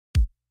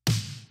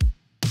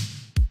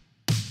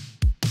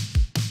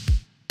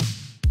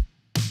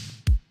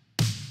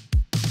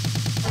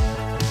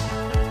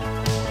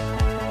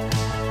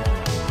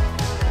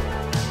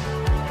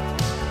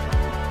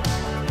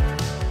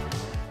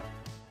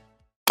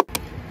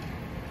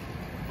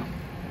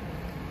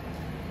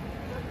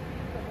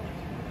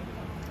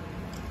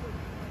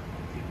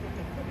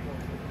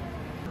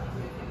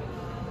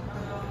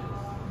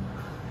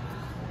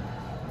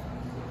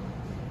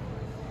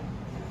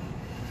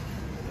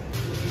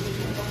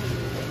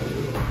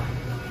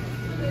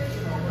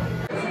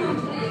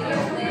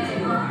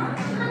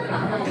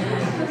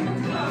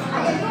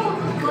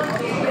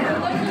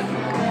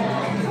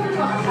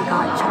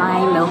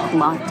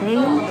latte,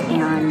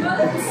 and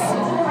its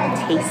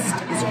taste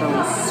is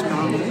really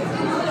strong.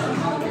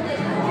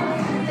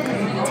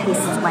 It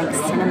tastes like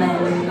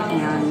cinnamon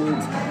and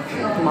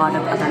a lot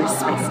of other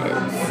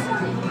spices.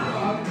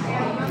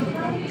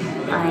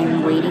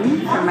 I'm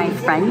waiting for my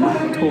friend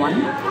Tuan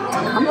to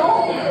come,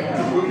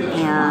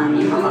 and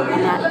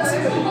that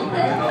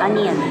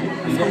onion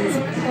is what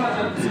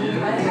you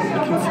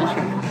can see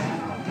here.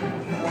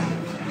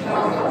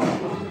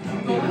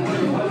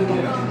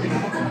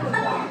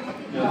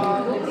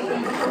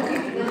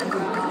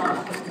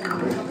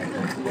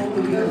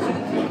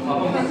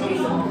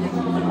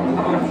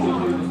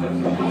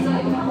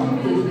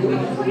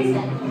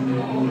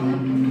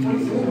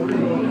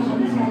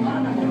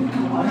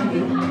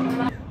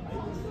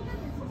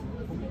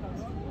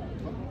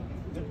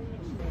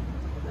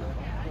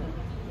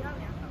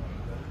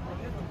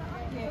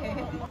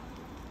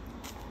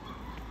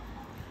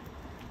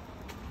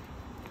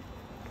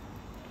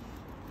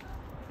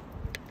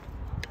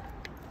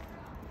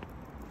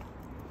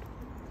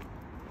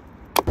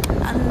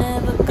 I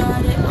never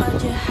got it,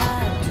 why'd you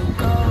have to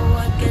go?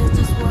 I guess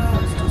this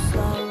world's too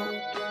slow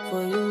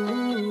for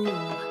you.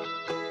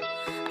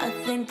 I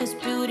think there's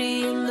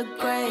beauty in the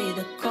gray,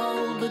 the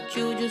cold, but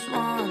you just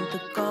want the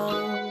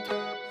gold.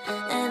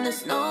 And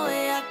there's no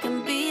way I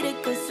can beat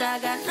it, cause I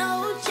got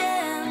no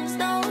chance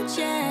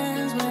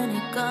when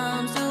it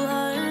comes to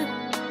her.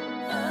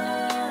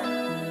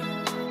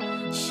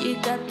 She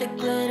got the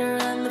glitter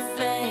and the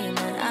fame,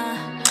 and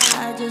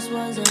I just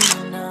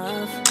wasn't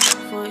enough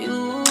for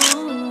you.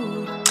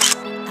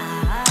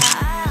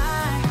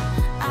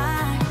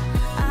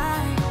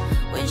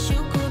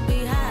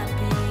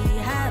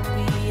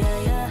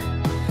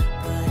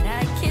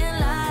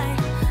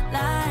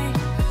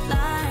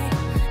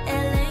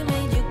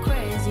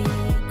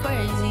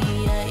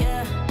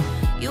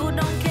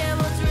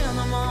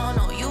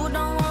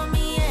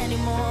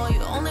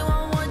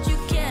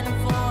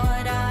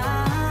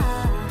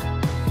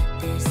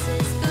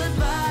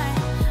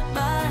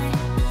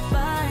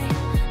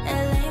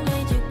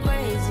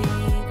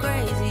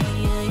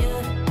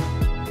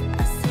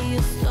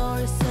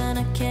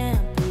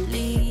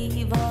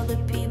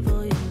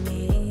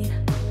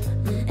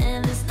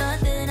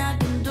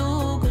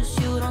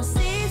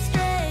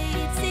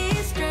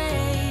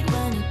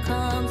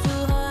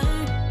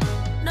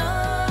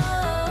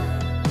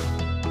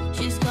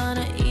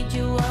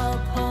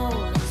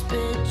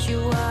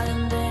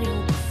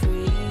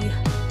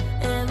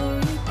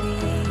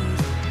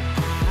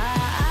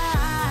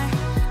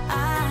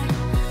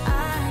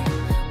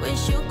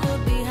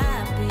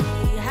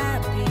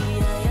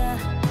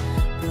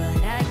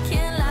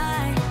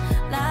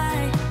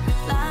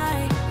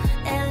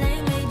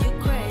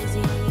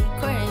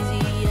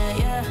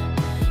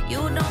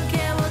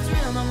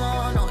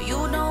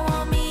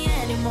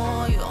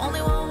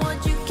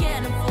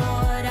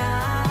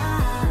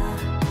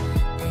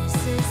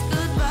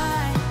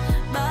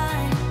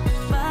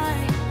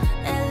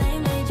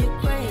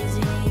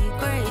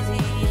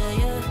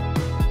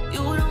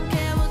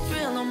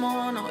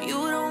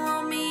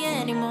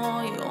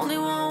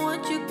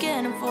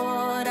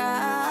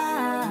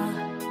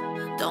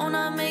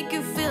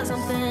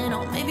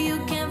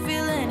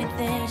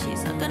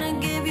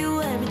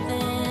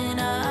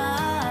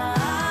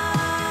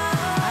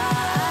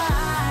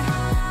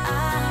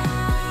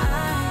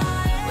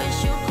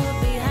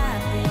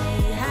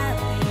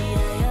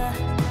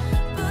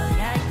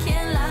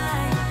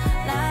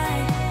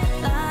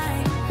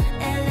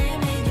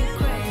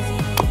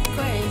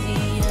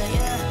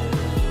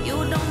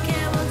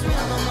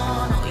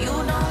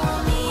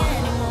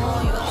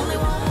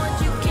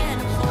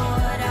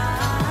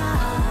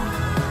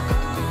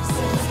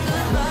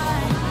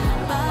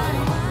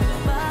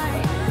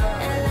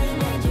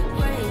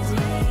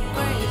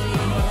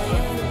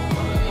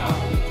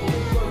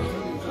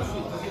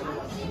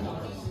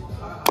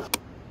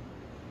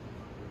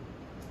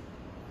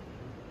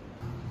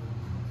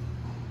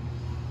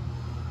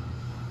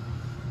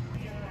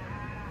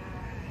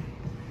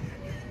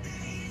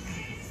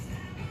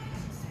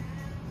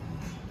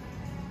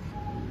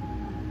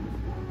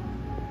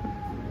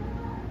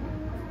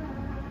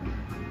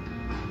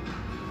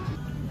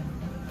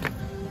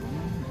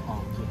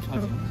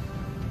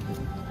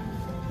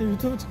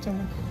 유튜브 찍잖아.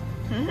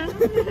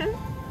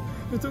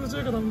 유튜브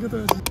찍으니까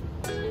남겨둬야지.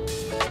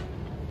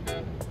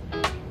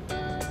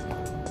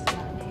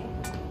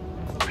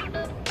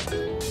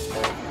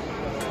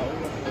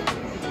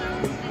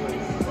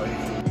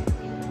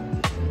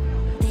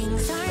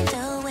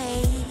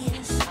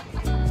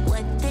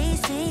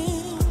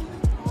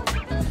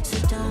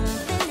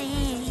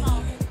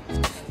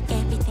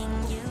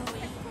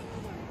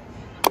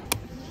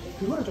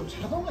 그거를 좀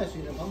자동화할 수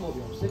있는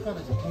방법이 없을까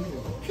하는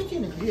고민이에요.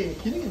 큐티는 그게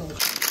기능이 너무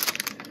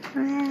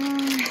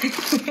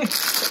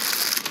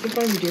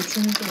빨리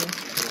리액션 해줘요.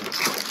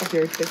 딱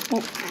열 때.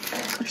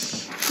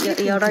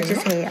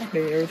 열어주세요. 네,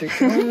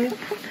 열어줄게요.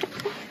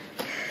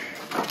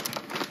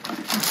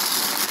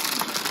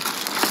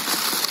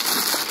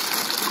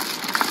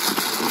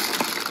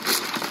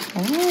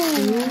 오.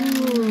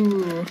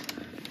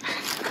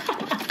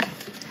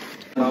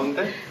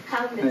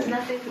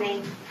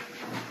 네.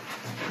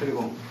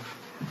 그리고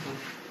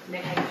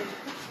내가 해줄게.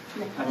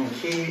 아니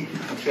키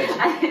어떻게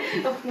하지?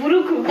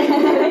 무릎 꿇고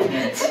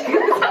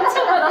지금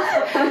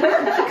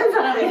상처받았어. 큰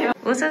사람이에요.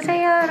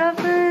 웃으세요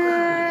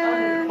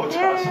여러분.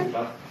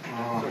 잘하신다.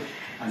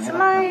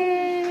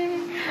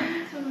 스마일.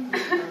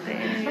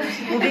 네.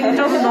 무빙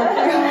좀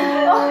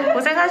넣고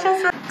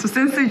고생하셨어요. 저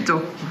센스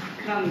있죠?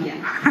 그럼요.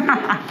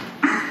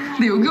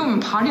 근데 여기 오면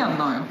발이 안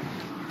나와요.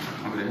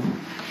 아 그래요?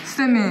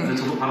 쌤의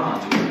저도 바로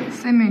안 찍어요.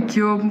 쌤의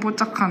귀여운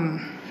뽀짝한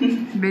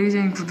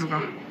메리제인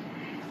구두가.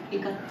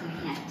 이것도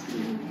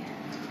해야지.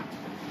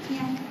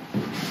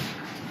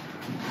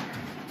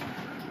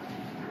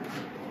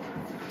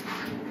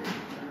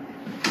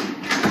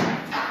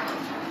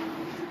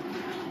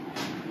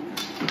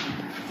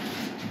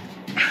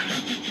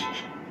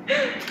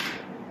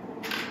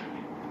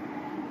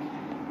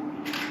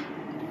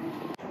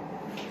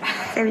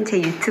 쌤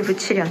제 유튜브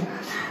출연.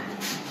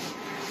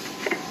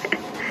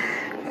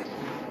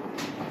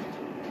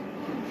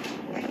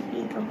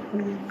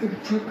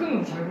 불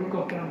끄면 잘 볼 것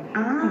같긴 한데. 아,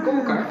 한번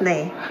꺼볼까요?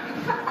 네.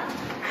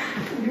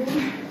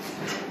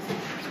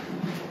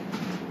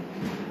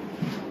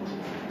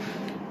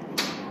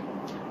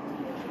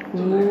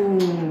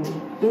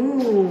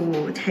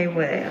 오, 잘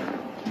보여요.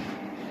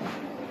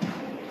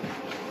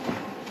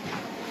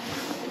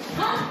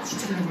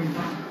 진짜 잘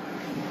보인다.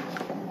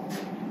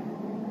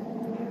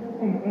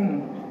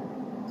 어머.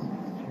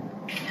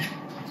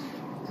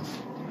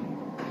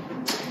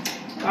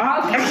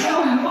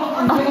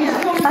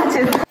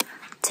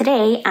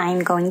 Today,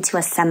 I'm going to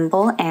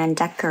assemble and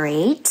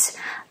decorate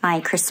my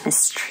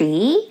Christmas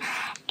tree.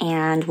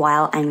 And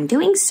while I'm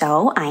doing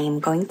so, I am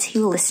going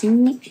to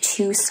listen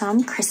to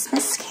some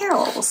Christmas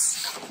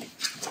carols.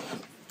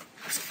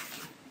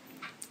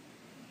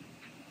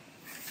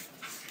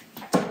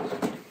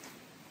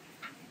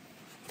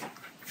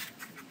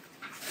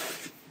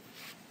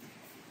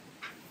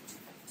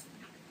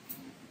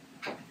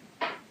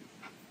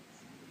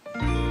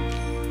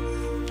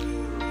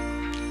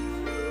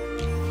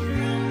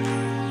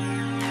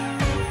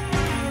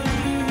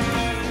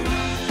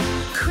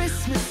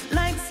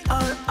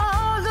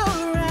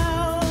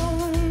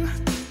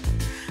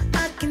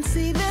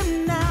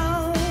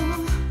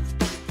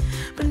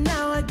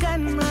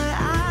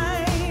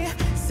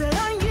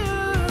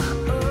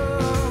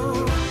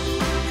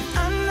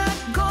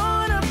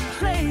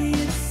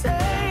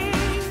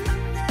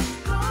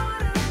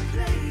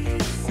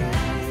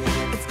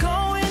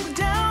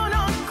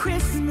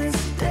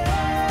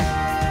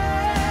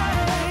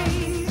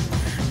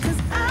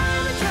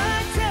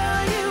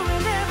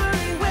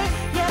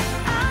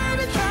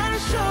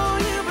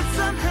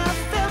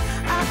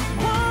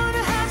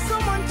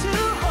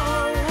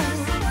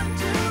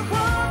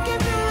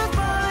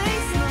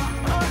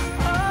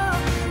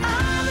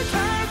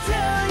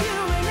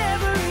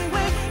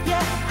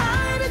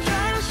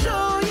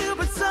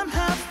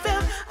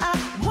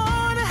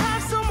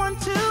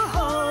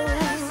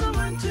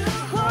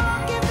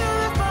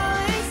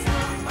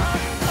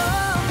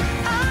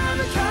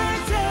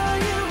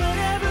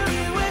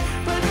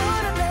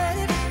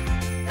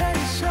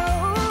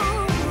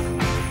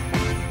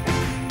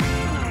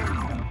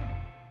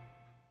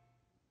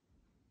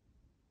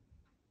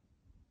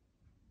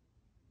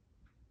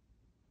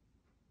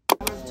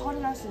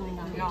 처리할 수 있는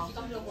게 아니라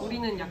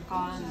우리는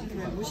약간 그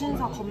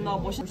무신사 겁나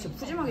멋있어.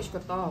 푸짐하게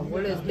시켰다.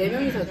 원래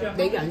 4명이서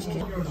 4개 안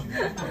시키죠.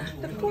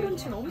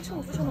 페퍼론치는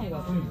엄청 푸셔놓은 거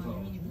같아.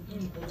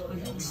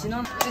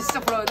 진짜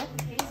불어야 돼?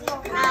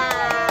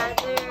 하나,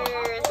 둘,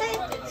 셋.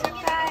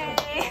 축하해.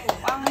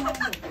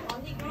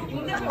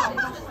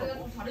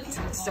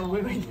 진짜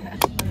오글거린다.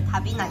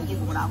 답이나 이게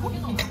뭐라고?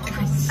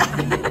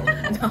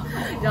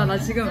 야, 나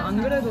지금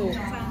안 그래도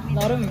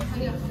나름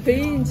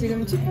베인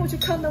지금 축구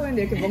축하한다고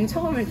했는데 이렇게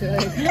멍청함을 들어야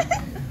돼.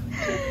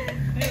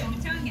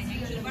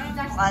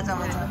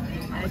 맞아.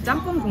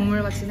 짬뽕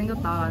국물 같이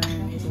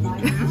생겼다라는 얘기.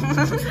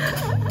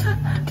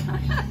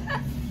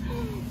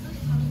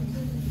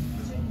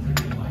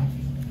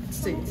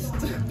 진짜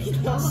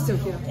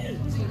웃기다.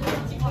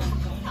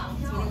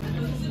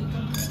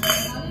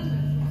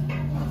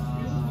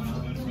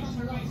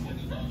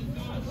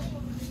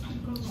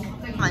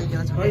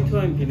 알려줘. 화이트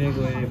와인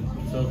비네거에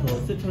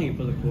묻혀서 스탕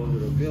입혀서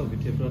구워드렸고요.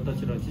 밑에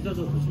브라타치랑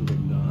찢어서 드시면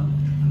됩니다.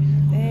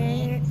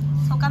 네.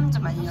 소감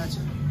좀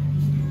알려줘.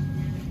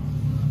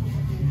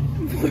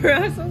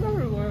 뭐야?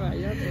 소감을 뭘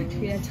알려줘.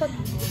 그냥 첫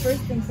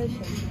first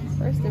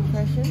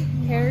impression?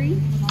 Harry?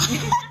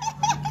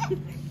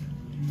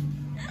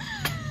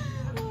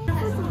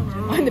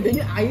 아 근데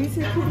메뉴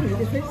아이스크림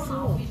이렇게 서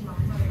있어.